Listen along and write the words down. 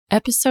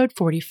Episode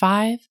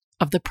 45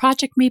 of the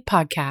Project Me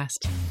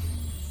podcast.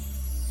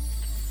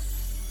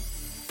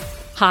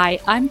 Hi,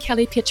 I'm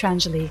Kelly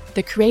Pietrangeli,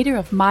 the creator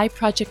of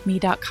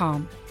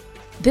MyProjectMe.com.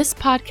 This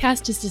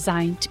podcast is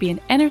designed to be an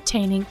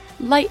entertaining,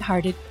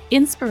 lighthearted,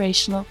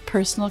 inspirational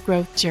personal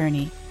growth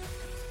journey.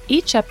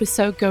 Each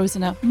episode goes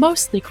in a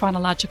mostly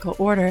chronological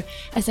order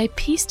as I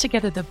piece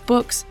together the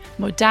books,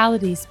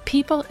 modalities,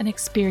 people, and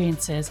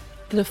experiences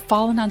that have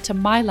fallen onto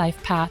my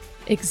life path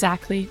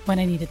exactly when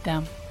I needed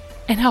them.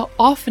 And how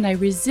often I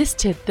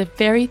resisted the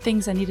very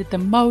things I needed the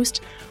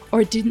most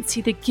or didn't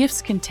see the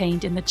gifts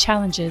contained in the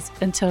challenges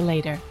until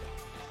later.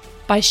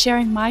 By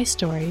sharing my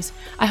stories,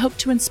 I hope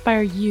to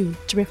inspire you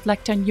to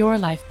reflect on your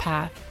life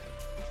path.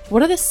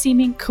 What are the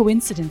seeming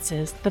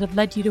coincidences that have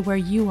led you to where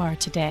you are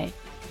today?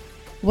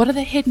 What are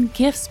the hidden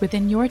gifts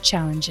within your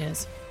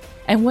challenges?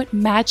 And what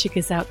magic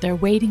is out there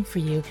waiting for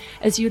you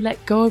as you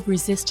let go of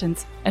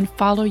resistance and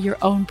follow your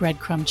own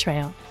breadcrumb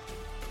trail?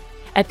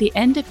 At the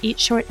end of each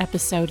short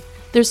episode,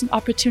 there's an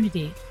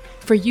opportunity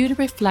for you to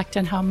reflect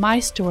on how my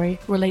story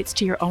relates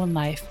to your own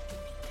life.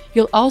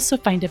 You'll also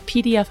find a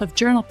PDF of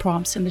journal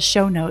prompts in the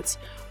show notes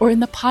or in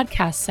the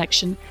podcast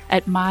section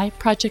at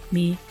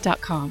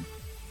myprojectme.com.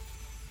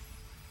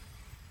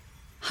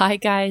 Hi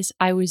guys,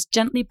 I was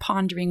gently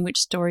pondering which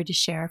story to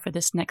share for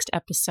this next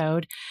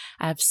episode.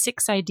 I have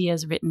 6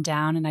 ideas written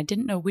down and I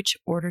didn't know which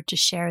order to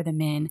share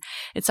them in.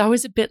 It's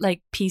always a bit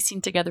like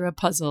piecing together a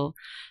puzzle.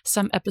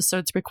 Some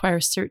episodes require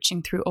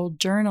searching through old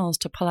journals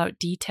to pull out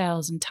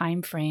details and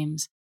time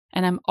frames.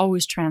 And I'm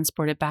always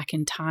transported back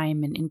in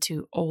time and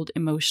into old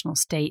emotional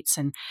states,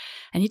 and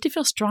I need to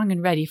feel strong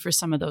and ready for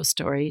some of those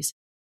stories.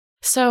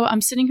 So I'm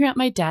sitting here at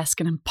my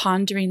desk and I'm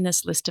pondering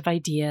this list of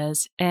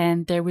ideas,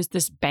 and there was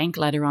this bank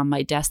letter on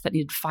my desk that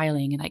needed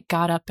filing, and I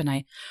got up and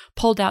I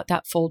pulled out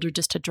that folder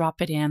just to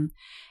drop it in.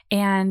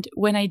 And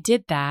when I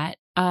did that,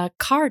 a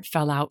card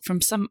fell out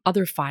from some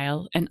other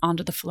file and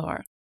onto the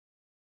floor.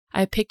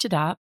 I picked it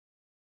up.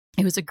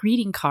 It was a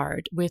greeting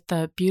card with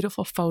a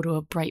beautiful photo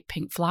of bright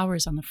pink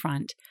flowers on the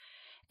front.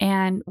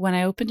 And when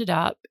I opened it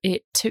up,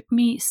 it took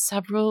me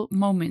several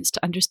moments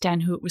to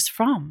understand who it was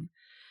from.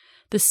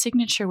 The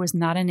signature was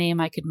not a name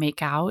I could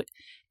make out,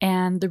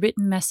 and the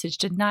written message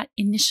did not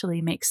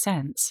initially make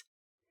sense.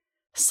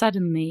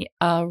 Suddenly,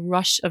 a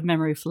rush of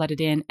memory flooded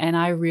in, and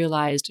I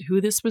realized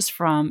who this was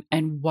from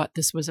and what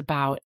this was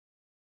about.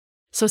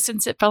 So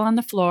since it fell on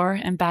the floor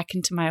and back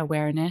into my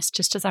awareness,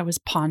 just as I was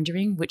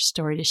pondering which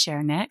story to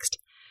share next,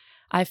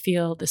 I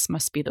feel this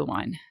must be the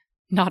one.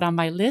 Not on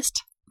my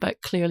list,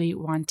 but clearly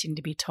wanting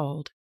to be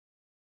told.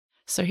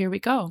 So here we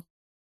go.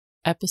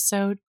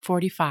 Episode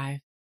 45.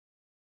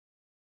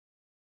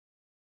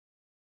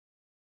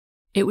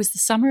 It was the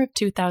summer of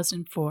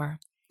 2004,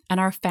 and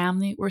our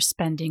family were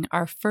spending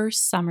our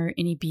first summer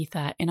in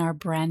Ibiza in our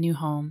brand new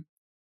home.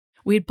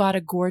 We'd bought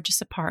a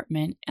gorgeous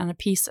apartment on a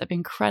piece of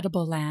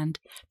incredible land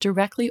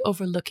directly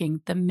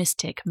overlooking the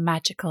mystic,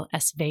 magical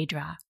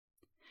Esvedra.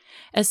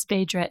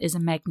 Esvedra is a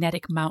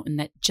magnetic mountain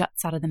that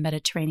juts out of the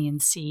Mediterranean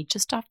Sea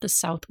just off the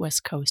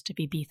southwest coast of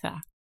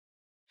Ibiza.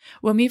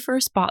 When we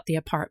first bought the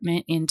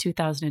apartment in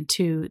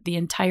 2002, the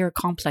entire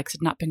complex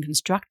had not been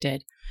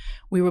constructed.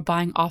 We were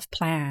buying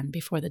off-plan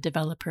before the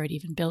developer had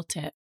even built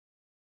it.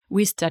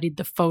 We studied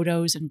the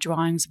photos and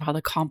drawings of how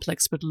the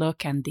complex would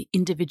look and the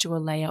individual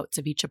layouts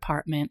of each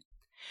apartment.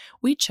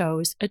 We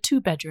chose a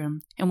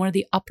 2-bedroom in one of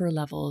the upper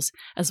levels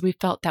as we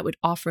felt that would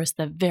offer us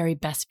the very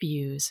best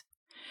views.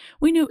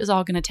 We knew it was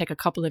all going to take a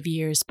couple of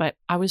years, but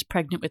I was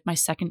pregnant with my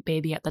second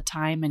baby at the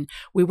time, and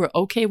we were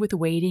okay with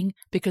waiting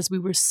because we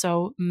were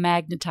so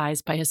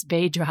magnetized by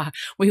Esvedra.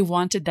 We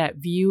wanted that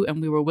view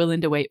and we were willing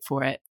to wait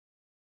for it.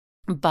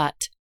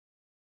 But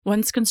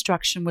once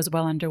construction was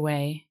well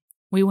underway,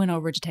 we went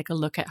over to take a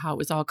look at how it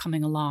was all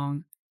coming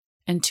along,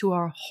 and to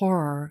our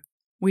horror,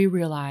 we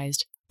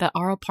realized that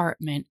our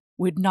apartment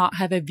would not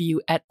have a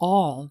view at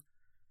all.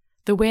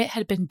 The way it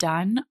had been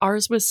done,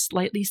 ours was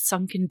slightly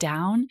sunken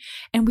down,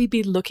 and we'd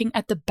be looking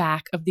at the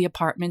back of the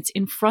apartments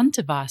in front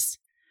of us.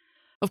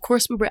 Of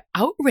course, we were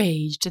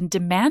outraged and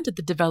demanded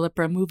the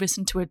developer move us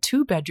into a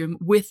 2-bedroom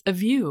with a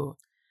view.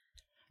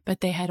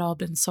 But they had all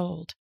been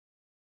sold.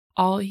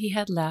 All he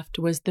had left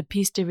was the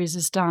piece de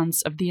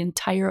resistance of the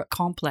entire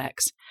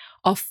complex,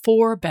 a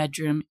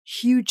 4-bedroom,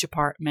 huge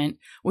apartment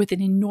with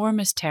an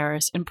enormous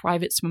terrace and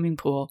private swimming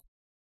pool.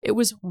 It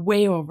was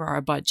way over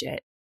our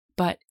budget,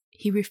 but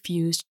he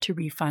refused to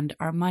refund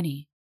our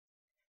money.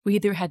 We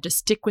either had to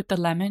stick with the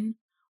lemon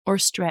or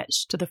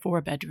stretch to the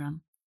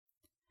 4-bedroom.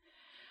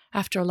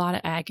 After a lot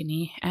of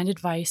agony and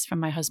advice from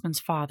my husband's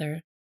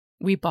father,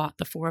 we bought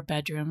the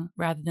 4-bedroom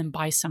rather than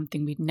buy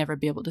something we'd never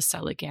be able to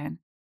sell again.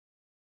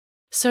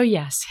 So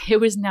yes, it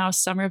was now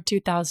summer of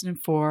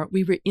 2004.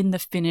 We were in the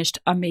finished,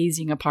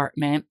 amazing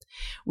apartment.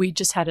 We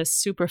just had a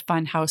super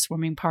fun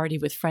housewarming party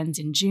with friends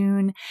in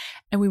June,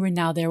 and we were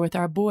now there with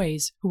our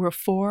boys, who were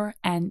 4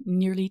 and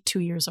nearly 2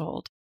 years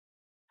old.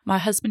 My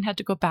husband had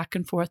to go back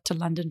and forth to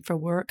London for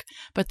work,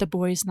 but the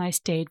boys and I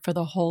stayed for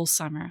the whole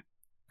summer.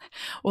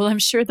 Well, I'm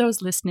sure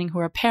those listening who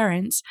are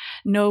parents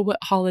know what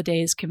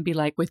holidays can be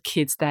like with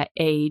kids that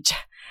age.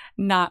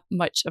 Not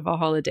much of a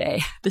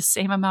holiday. The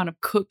same amount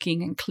of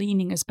cooking and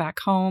cleaning as back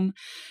home.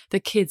 The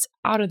kids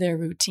out of their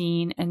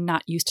routine and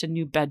not used to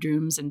new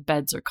bedrooms and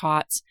beds or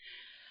cots.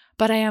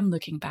 But I am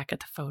looking back at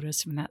the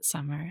photos from that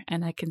summer,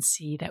 and I can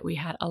see that we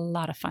had a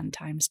lot of fun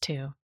times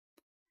too.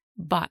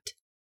 But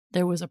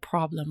there was a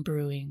problem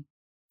brewing.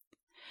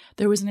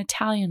 There was an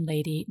Italian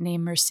lady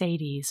named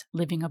Mercedes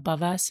living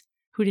above us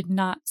who did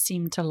not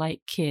seem to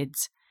like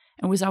kids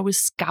and was always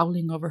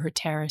scowling over her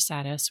terrace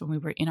at us when we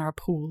were in our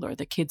pool or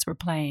the kids were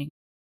playing.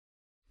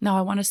 Now,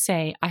 I want to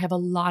say I have a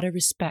lot of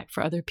respect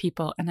for other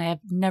people, and I have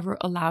never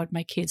allowed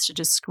my kids to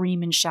just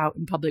scream and shout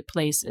in public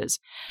places.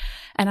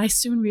 And I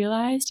soon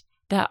realized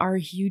that our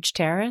huge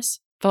terrace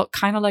felt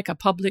kind of like a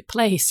public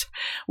place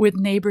with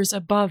neighbors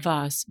above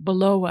us,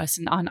 below us,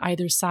 and on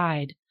either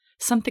side.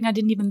 Something I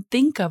didn't even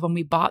think of when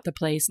we bought the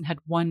place and had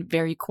one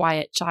very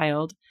quiet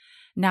child.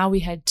 Now we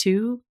had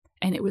two,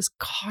 and it was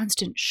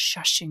constant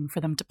shushing for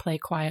them to play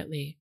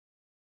quietly.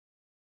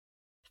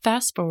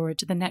 Fast forward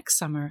to the next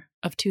summer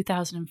of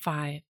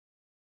 2005.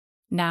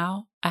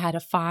 Now I had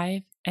a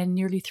 5 and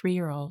nearly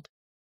 3-year-old.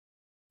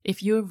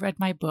 If you have read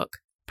my book,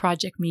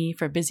 Project Me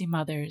for Busy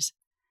Mothers,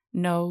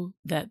 know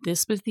that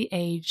this was the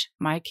age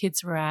my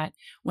kids were at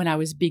when I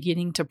was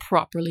beginning to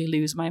properly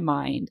lose my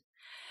mind.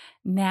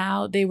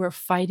 Now they were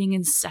fighting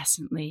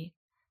incessantly,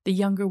 the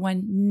younger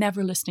one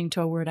never listening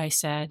to a word I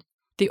said,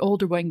 the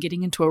older one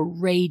getting into a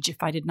rage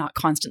if I did not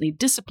constantly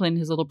discipline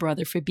his little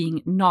brother for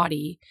being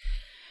naughty.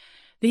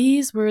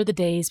 These were the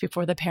days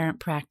before the parent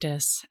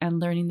practice and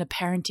learning the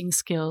parenting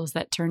skills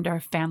that turned our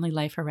family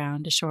life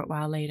around a short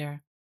while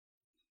later.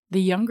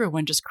 The younger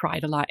one just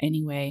cried a lot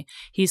anyway.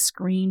 He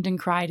screamed and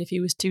cried if he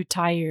was too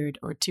tired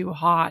or too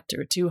hot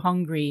or too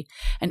hungry,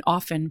 and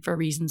often for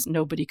reasons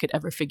nobody could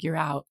ever figure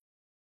out.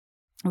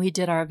 We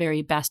did our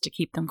very best to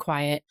keep them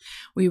quiet.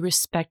 We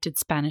respected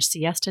Spanish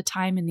siesta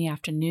time in the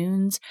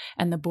afternoons,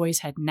 and the boys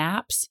had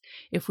naps.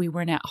 If we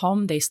weren't at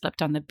home, they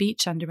slept on the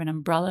beach under an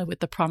umbrella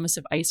with the promise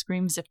of ice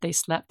creams if they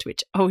slept,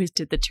 which always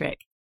did the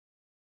trick.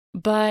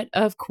 But,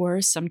 of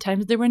course,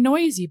 sometimes they were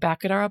noisy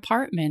back at our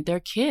apartment. They're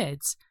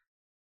kids.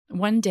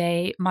 One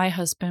day, my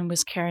husband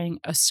was carrying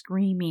a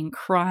screaming,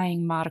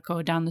 crying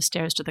Marco down the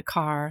stairs to the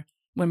car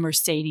when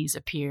Mercedes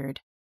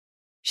appeared.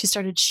 She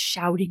started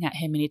shouting at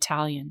him in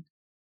Italian,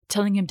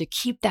 telling him to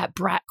keep that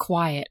brat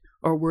quiet,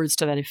 or words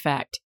to that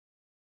effect.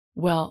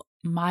 Well,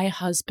 my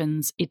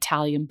husband's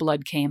Italian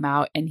blood came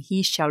out, and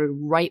he shouted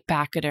right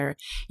back at her,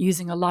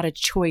 using a lot of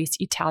choice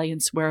Italian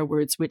swear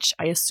words, which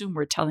I assume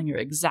were telling her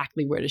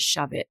exactly where to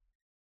shove it.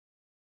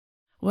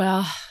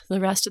 Well,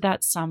 the rest of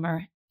that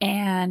summer,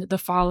 and the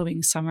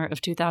following summer of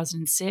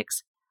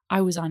 2006,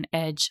 I was on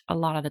edge a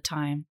lot of the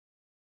time,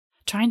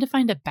 trying to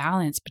find a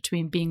balance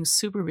between being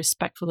super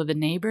respectful of the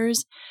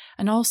neighbors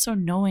and also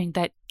knowing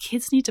that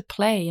kids need to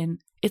play and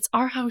it's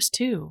our house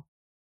too.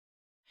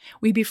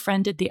 We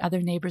befriended the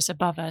other neighbors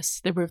above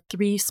us. There were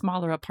 3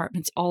 smaller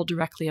apartments all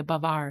directly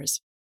above ours.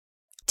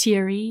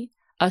 Thierry,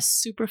 a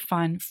super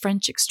fun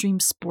French extreme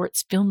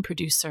sports film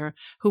producer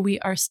who we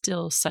are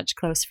still such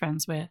close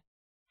friends with,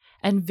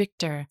 and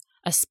Victor,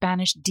 a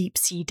Spanish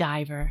deep-sea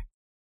diver.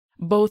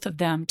 Both of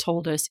them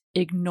told us,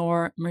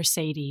 ignore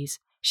Mercedes.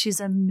 She's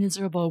a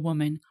miserable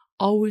woman,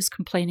 always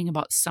complaining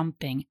about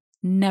something,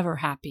 never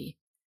happy.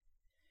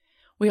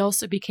 We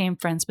also became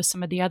friends with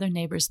some of the other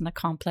neighbors in the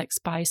complex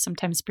by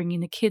sometimes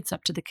bringing the kids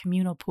up to the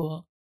communal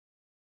pool.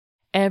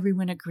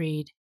 Everyone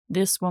agreed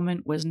this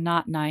woman was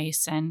not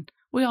nice, and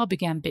we all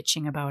began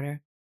bitching about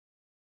her.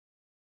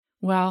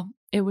 Well,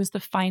 it was the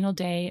final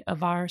day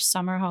of our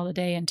summer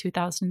holiday in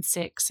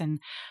 2006, and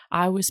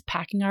I was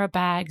packing our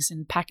bags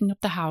and packing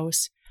up the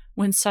house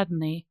when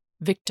suddenly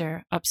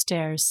Victor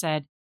upstairs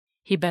said,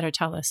 he better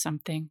tell us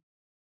something.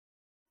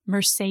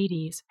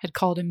 Mercedes had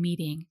called a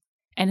meeting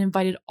and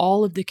invited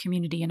all of the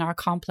community in our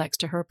complex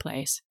to her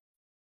place.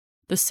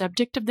 The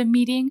subject of the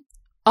meeting?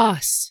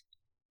 Us.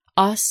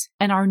 Us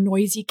and our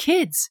noisy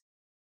kids.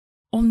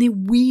 Only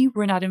we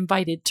were not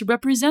invited to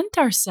represent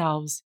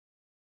ourselves.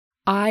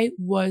 I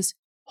was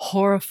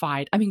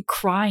horrified.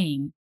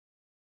 Crying.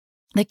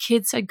 The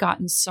kids had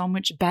gotten so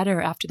much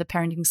better after the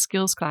parenting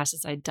skills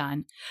classes I'd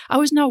done. I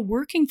was now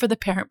working for the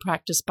parent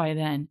practice by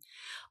then.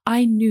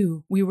 I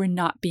knew we were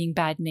not being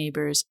bad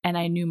neighbors, and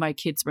I knew my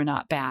kids were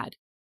not bad.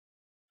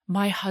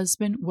 My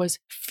husband was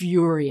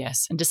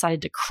furious and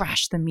decided to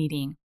crash the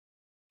meeting.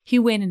 He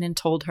went in and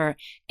told her,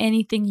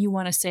 anything you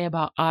want to say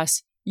about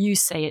us, you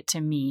say it to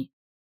me.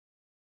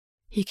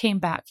 He came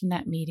back from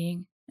that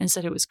meeting and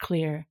said it was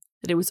clear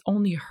that it was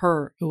only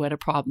her who had a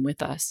problem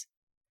with us.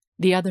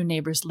 The other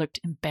neighbors looked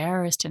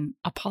embarrassed and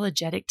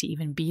apologetic to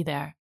even be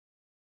there.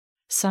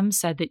 Some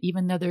said that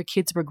even though their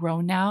kids were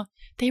grown now,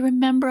 they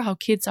remember how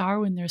kids are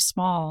when they're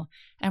small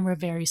and were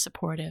very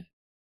supportive.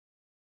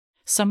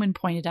 Someone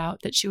pointed out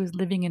that she was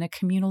living in a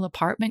communal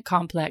apartment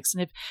complex,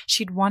 and if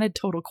she'd wanted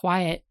total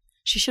quiet,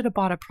 she should have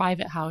bought a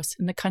private house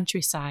in the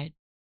countryside.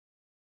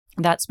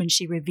 That's when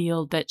she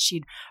revealed that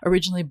she'd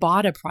originally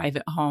bought a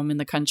private home in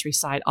the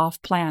countryside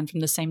off-plan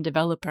from the same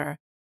developer,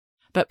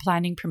 but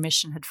planning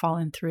permission had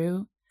fallen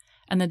through,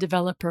 and the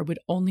developer would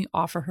only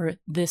offer her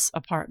this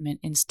apartment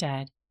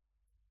instead.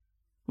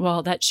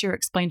 Well, that sure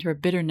explained her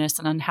bitterness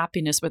and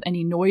unhappiness with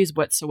any noise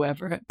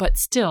whatsoever, but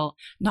still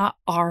not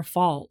our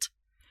fault.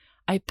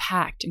 I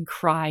packed and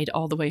cried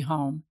all the way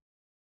home.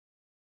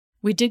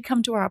 We did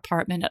come to our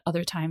apartment at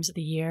other times of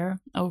the year,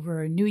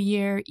 over New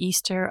Year,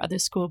 Easter, other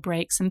school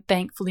breaks, and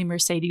thankfully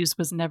Mercedes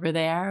was never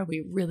there.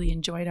 We really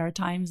enjoyed our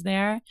times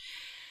there.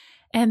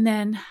 And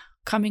then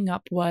coming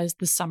up was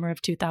the summer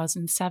of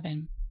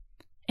 2007,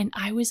 and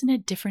I was in a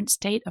different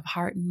state of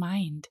heart and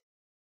mind.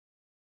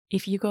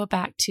 If you go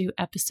back to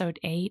episode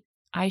 8,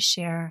 I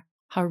share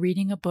how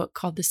reading a book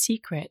called The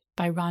Secret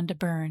by Rhonda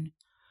Byrne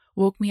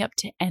woke me up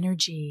to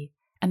energy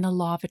and the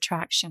law of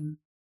attraction.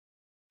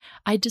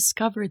 I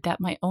discovered that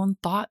my own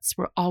thoughts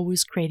were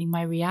always creating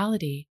my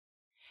reality,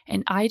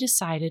 and I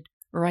decided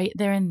right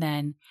there and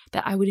then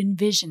that I would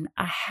envision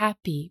a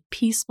happy,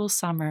 peaceful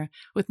summer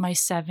with my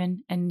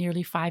 7 and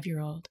nearly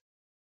 5-year-old.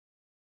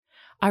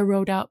 I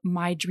wrote out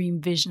my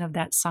dream vision of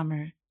that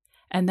summer,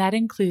 and that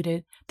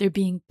included there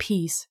being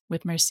peace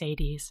with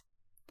Mercedes.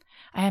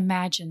 I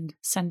imagined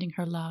sending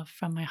her love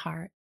from my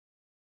heart.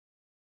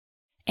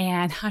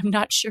 And I'm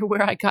not sure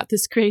where I got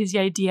this crazy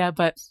idea,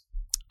 but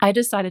I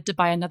decided to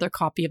buy another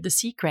copy of The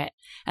Secret,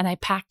 and I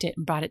packed it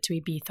and brought it to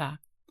Ibiza.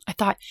 I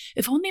thought,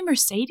 if only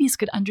Mercedes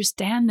could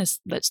understand this,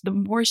 that the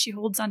more she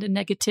holds on to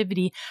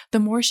negativity, the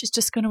more she's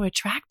just going to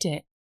attract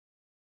it.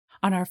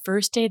 On our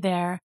first day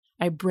there,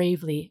 I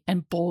bravely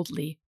and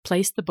boldly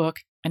placed the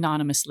book,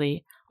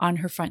 anonymously, on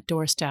her front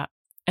doorstep,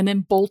 and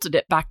then bolted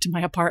it back to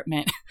my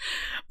apartment.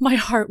 My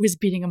heart was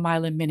beating a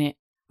mile a minute.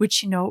 Would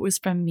she know it was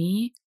from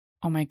me?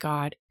 Oh my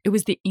God, it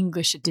was the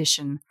English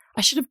edition.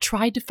 I should have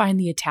tried to find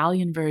the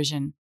Italian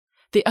version.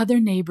 The other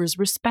neighbors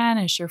were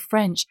Spanish or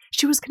French.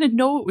 She was going to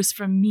know it was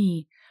from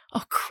me.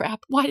 Oh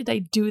crap, why did I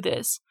do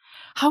this?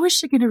 How was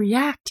she going to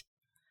react?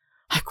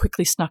 I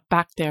quickly snuck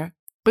back there,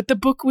 but the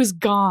book was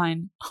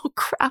gone. Oh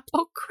crap.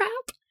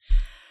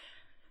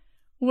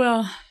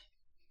 Well,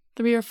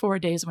 3 or 4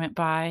 days went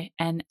by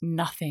and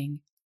nothing.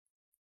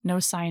 No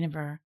sign of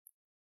her.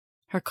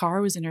 Her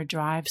car was in her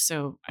drive,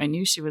 so I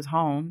knew she was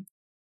home.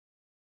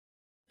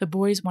 The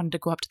boys wanted to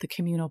go up to the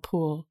communal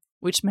pool,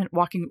 which meant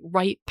walking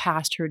right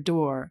past her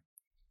door.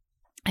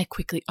 I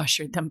quickly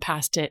ushered them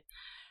past it,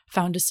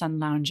 found a sun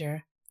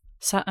lounger,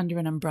 sat under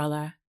an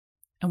umbrella,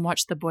 and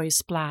watched the boys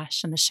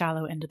splash in the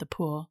shallow end of the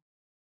pool.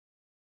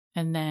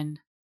 And then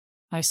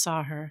I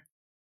saw her,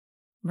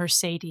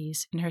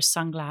 Mercedes in her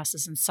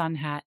sunglasses and sun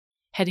hat,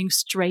 heading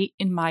straight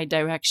in my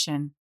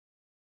direction.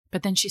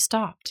 But then she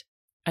stopped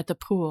at the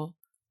pool,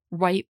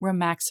 right where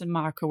Max and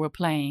Marco were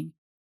playing,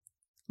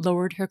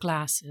 lowered her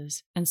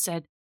glasses, and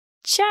said,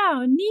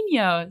 "Ciao,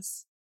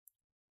 niños."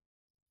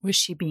 Was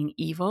she being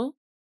evil?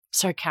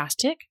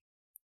 Sarcastic?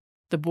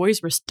 The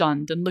boys were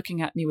stunned and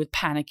looking at me with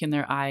panic in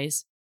their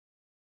eyes.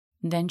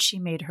 Then she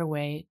made her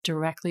way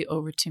directly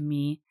over to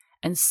me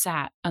and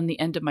sat on the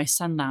end of my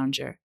sun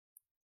lounger.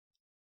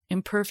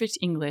 In perfect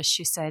English,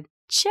 she said,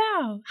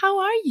 "Ciao, how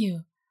are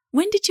you?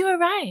 When did you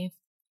arrive?"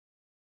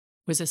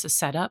 Was this a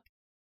setup?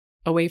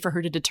 A way for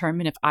her to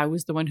determine if I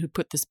was the one who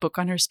put this book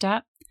on her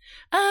step?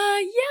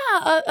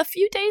 A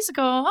few days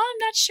ago. I'm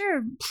not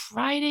sure.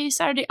 Friday,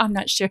 Saturday, I'm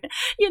not sure.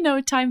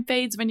 Time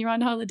fades when you're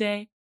on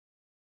holiday.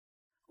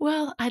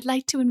 Well, I'd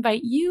like to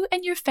invite you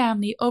and your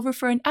family over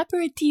for an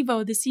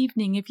aperitivo this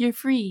evening if you're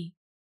free.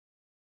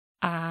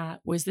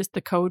 Was this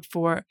the code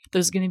for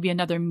there's going to be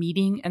another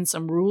meeting and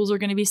some rules are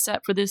going to be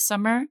set for this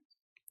summer?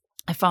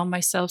 I found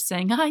myself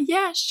saying,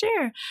 yeah,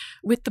 sure.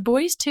 With the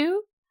boys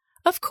too?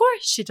 Of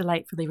course, she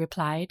delightfully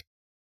replied.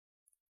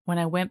 When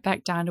I went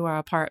back down to our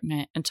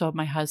apartment and told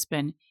my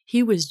husband,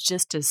 he was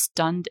just as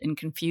stunned and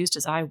confused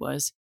as I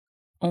was.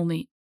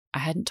 Only I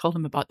hadn't told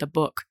him about the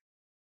book.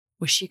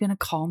 Was she going to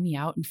call me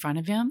out in front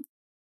of him?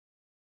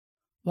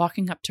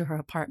 Walking up to her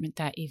apartment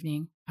that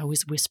evening, I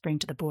was whispering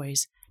to the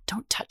boys,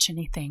 "Don't touch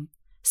anything.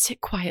 Sit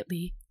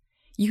quietly.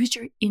 Use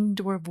your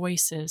indoor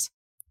voices.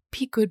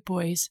 Be good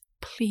boys,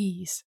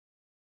 please."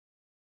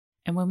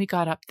 And when we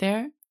got up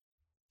there,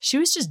 she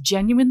was just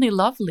genuinely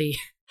lovely.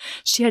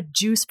 She had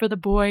juice for the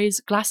boys,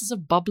 glasses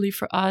of bubbly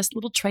for us,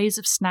 little trays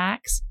of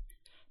snacks.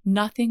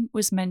 Nothing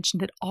was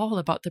mentioned at all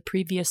about the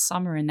previous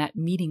summer in that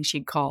meeting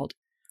she'd called,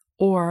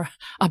 or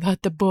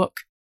about the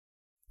book.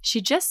 She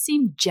just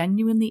seemed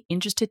genuinely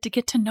interested to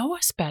get to know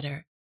us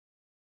better.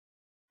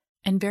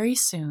 And very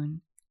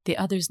soon, the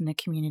others in the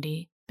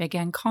community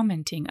began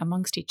commenting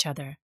amongst each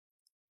other.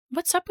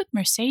 "What's up with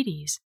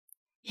Mercedes?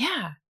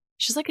 Yeah,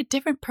 she's like a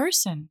different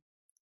person.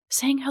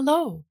 Saying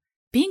hello,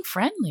 being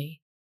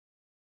friendly."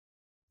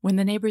 When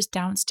the neighbors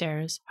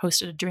downstairs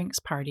hosted a drinks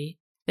party,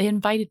 they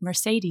invited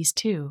Mercedes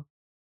too.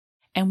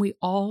 And we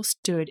all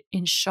stood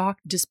in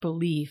shocked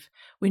disbelief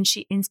when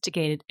she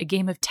instigated a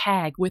game of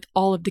tag with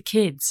all of the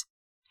kids.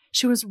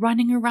 She was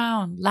running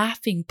around,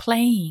 laughing,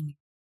 playing.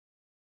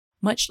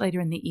 Much later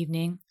in the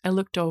evening, I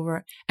looked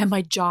over and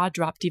my jaw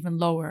dropped even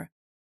lower.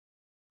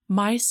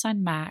 My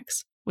son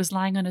Max was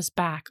lying on his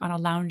back on a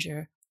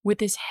lounger with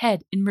his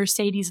head in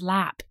Mercedes'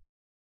 lap.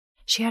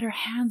 She had her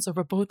hands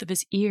over both of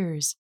his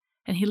ears,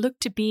 and he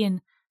looked to be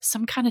in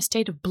some kind of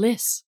state of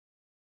bliss.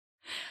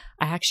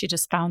 I actually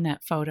just found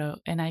that photo,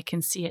 and I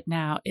can see it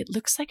now. It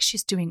looks like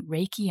she's doing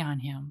Reiki on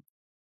him.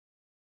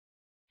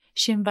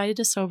 She invited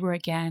us over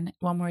again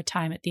one more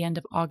time at the end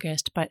of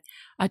August, but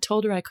I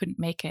told her I couldn't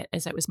make it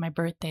as it was my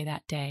birthday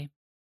that day.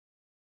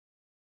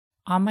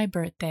 On my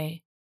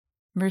birthday,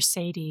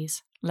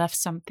 Mercedes left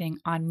something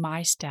on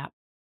my step.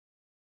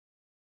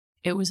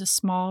 It was a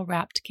small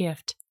wrapped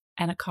gift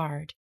and a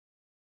card.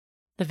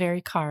 The very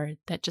card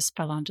that just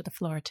fell onto the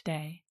floor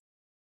today.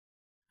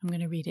 I'm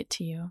going to read it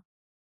to you.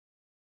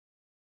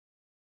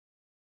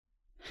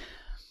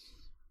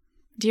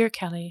 Dear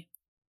Kelly,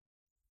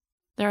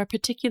 there are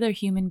particular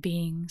human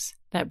beings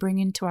that bring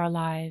into our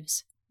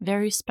lives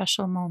very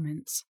special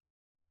moments,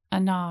 a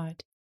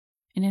nod,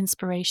 an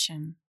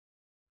inspiration,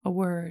 a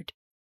word,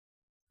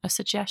 a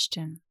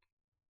suggestion,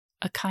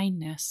 a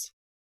kindness.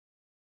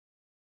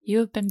 You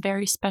have been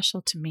very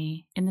special to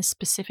me in this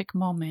specific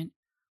moment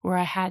where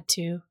I had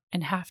to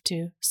and have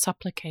to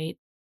supplicate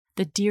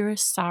the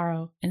dearest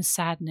sorrow and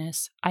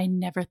sadness I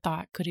never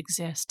thought could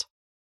exist.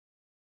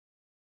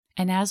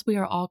 And as we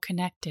are all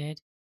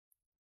connected,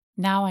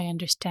 now I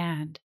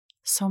understand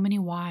so many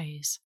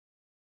whys.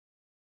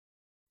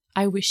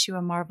 I wish you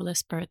a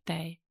marvelous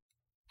birthday.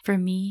 For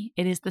me,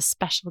 it is the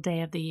special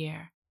day of the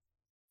year.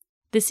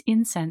 This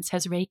incense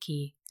has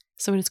Reiki,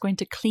 so it is going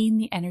to clean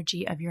the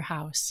energy of your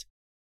house.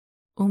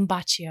 Un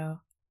bacio,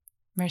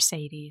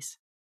 Mercedes.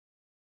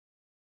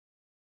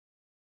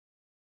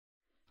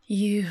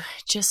 You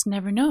just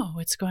never know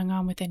what's going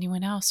on with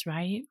anyone else,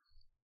 right?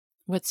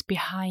 What's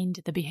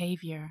behind the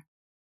behavior.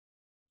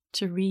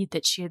 To read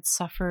that she had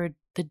suffered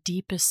the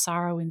deepest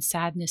sorrow and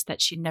sadness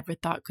that she never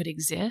thought could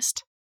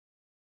exist,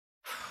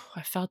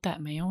 I felt that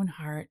in my own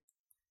heart.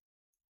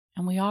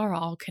 And we are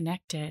all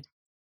connected.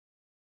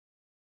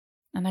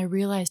 And I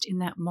realized in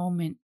that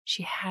moment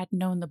she had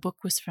known the book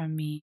was from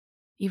me,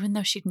 even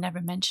though she'd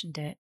never mentioned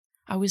it.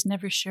 I was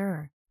never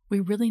sure. We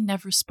really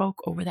never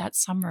spoke over that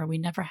summer. We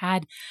never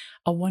had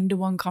a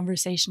one-to-one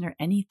conversation or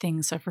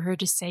anything. So for her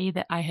to say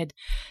that I had,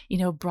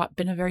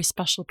 been a very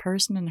special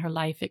person in her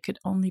life, it could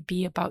only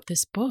be about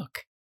this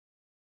book.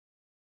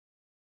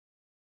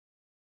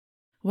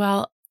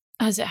 Well,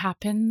 as it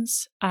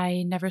happens,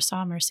 I never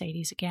saw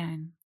Mercedes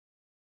again.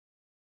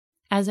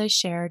 As I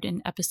shared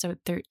in episode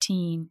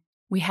 13,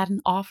 we had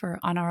an offer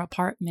on our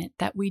apartment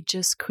that we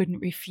just couldn't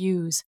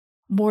refuse,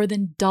 more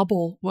than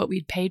double what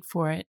we'd paid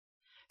for it.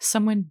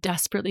 Someone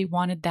desperately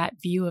wanted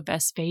that view of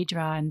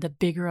Esvedra and the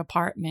bigger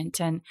apartment,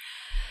 and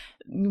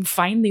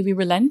finally we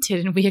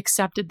relented and we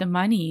accepted the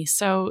money.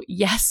 So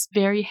yes,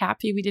 very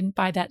happy we didn't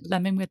buy that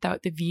lemon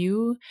without the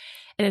view.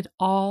 It had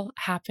all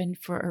happened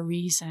for a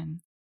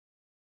reason.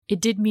 It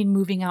did mean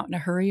moving out in a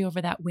hurry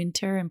over that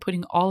winter and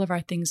putting all of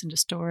our things into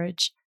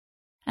storage,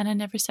 and I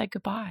never said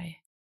goodbye.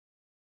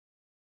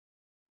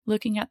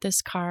 Looking at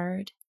this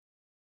card,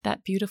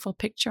 that beautiful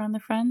picture on the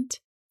front,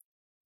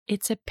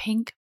 it's a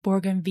pink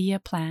bougainvillea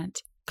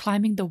plant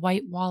climbing the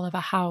white wall of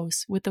a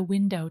house with a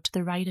window to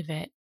the right of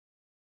it.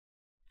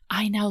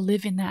 I now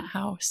live in that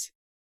house.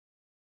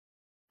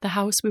 The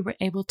house we were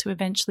able to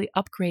eventually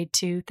upgrade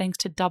to thanks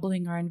to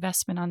doubling our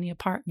investment on the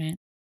apartment.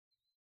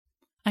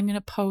 I'm going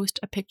to post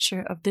a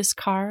picture of this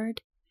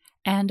card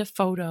and a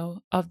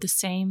photo of the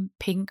same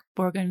pink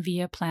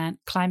bougainvillea plant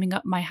climbing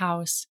up my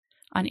house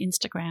on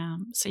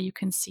Instagram so you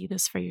can see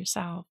this for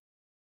yourself.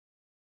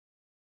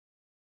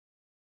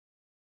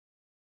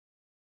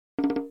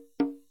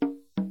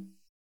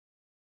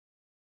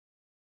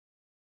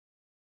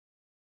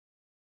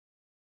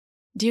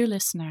 Dear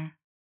listener,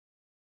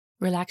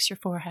 relax your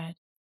forehead.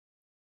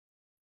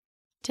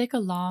 Take a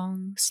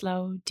long,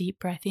 slow, deep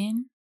breath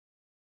in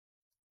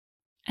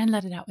and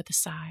let it out with a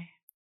sigh.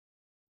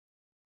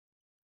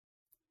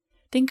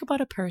 Think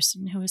about a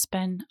person who has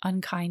been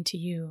unkind to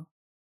you.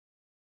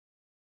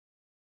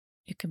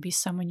 It could be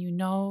someone you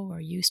know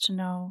or used to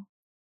know.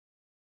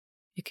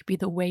 It could be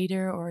the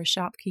waiter or a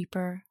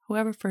shopkeeper,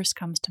 whoever first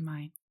comes to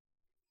mind.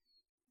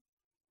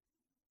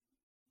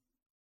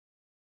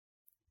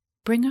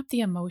 Bring up the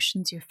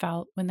emotions you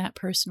felt when that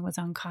person was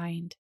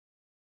unkind.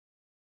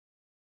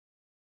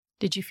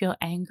 Did you feel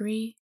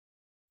angry,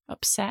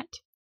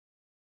 upset?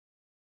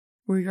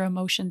 Were your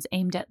emotions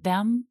aimed at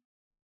them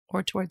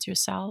or towards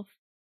yourself,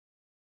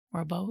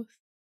 or both?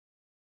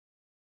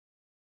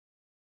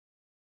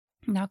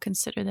 Now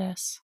consider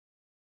this.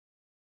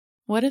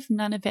 What if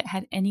none of it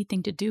had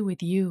anything to do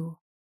with you?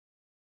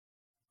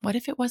 What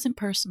if it wasn't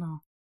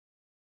personal?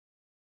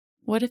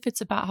 What if it's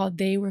about how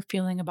they were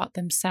feeling about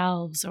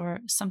themselves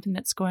or something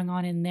that's going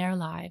on in their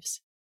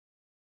lives?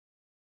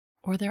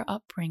 Or their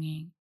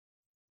upbringing?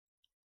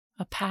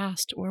 A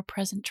past or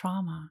present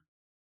trauma?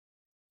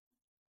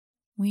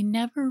 We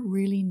never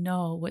really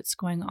know what's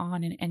going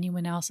on in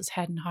anyone else's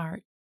head and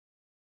heart.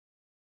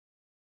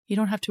 You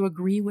don't have to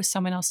agree with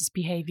someone else's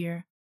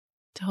behavior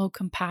to hold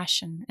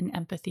compassion and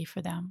empathy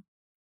for them.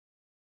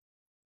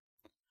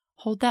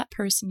 Hold that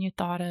person you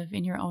thought of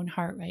in your own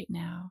heart right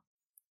now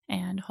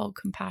and hold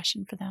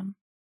compassion for them.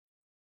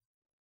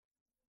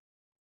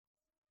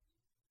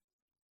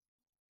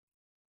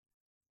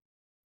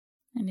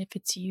 And if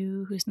it's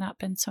you who's not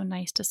been so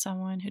nice to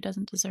someone who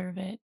doesn't deserve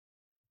it,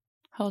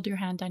 hold your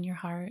hand on your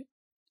heart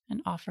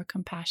and offer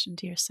compassion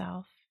to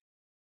yourself.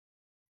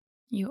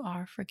 You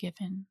are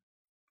forgiven.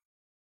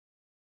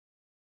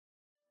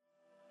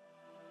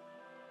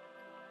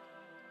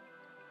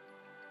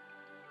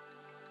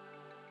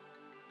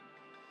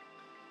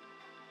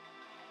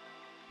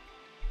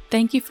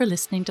 Thank you for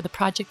listening to the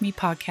Project Me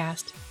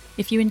podcast.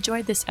 If you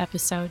enjoyed this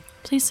episode,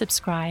 please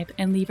subscribe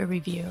and leave a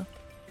review.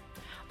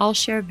 I'll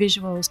share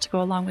visuals to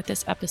go along with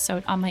this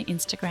episode on my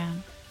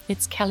Instagram.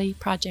 It's Kelly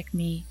Project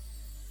Me.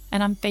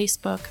 And on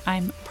Facebook,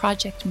 I'm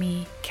Project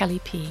Me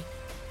Kelly P.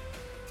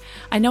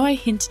 I know I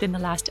hinted in the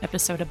last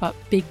episode about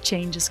big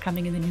changes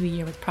coming in the new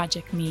year with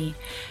Project Me,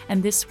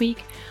 and this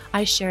week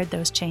I shared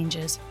those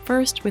changes,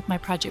 first with my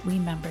Project Me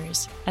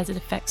members, as it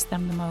affects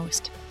them the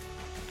most.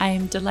 I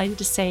am delighted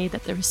to say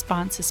that the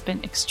response has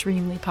been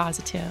extremely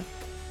positive.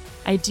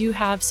 I do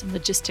have some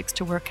logistics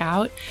to work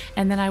out,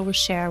 and then I will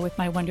share with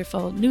my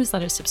wonderful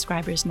newsletter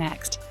subscribers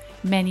next,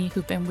 many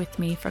who've been with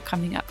me for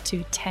coming up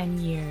to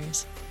 10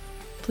 years.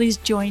 Please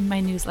join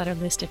my newsletter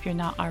list if you're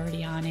not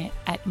already on it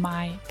at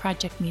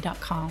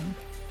myprojectme.com,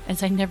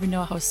 as I never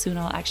know how soon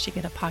I'll actually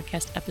get a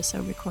podcast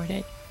episode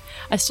recorded.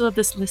 I still have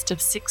this list of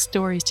 6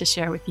 stories to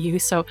share with you,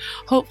 so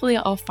hopefully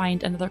I'll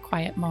find another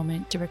quiet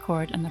moment to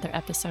record another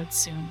episode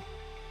soon.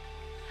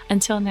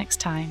 Until next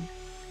time,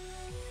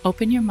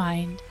 open your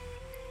mind,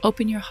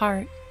 open your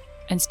heart,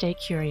 and stay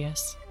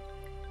curious.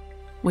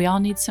 We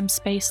all need some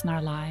space in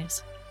our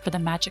lives for the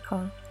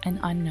magical and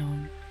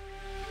unknown.